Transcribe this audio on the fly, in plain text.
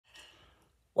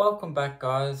Welcome back,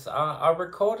 guys. I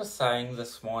recalled a saying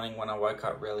this morning when I woke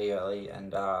up really early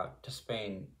and just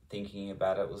been thinking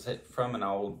about it. Was it from an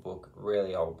old book,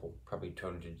 really old book, probably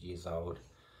 200 years old.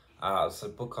 It's a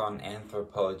book on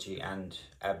anthropology and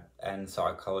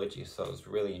psychology, so it was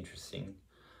really interesting.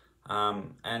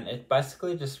 And it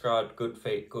basically described good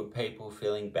people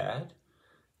feeling bad,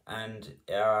 and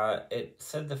it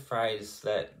said the phrase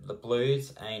that the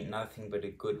blues ain't nothing but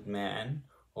a good man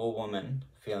or woman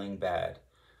feeling bad.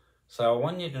 So I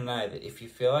want you to know that if you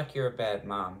feel like you're a bad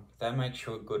mum, that makes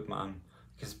you a good mum.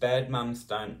 Because bad mums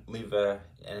don't live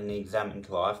an examined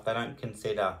life. They don't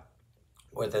consider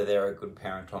whether they're a good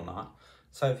parent or not.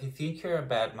 So if you think you're a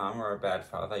bad mum or a bad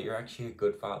father, you're actually a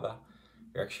good father.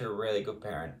 You're actually a really good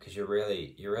parent because you're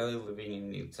really living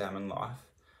in the examined life.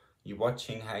 You're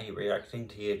watching how you're reacting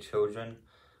to your children.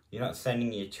 You're not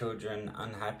sending your children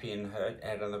unhappy and hurt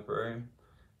out of the room.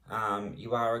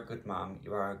 You are a good mum,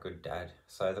 you are a good dad.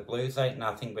 So the blues ain't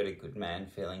nothing but a good man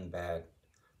feeling bad.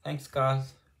 Thanks,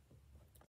 guys.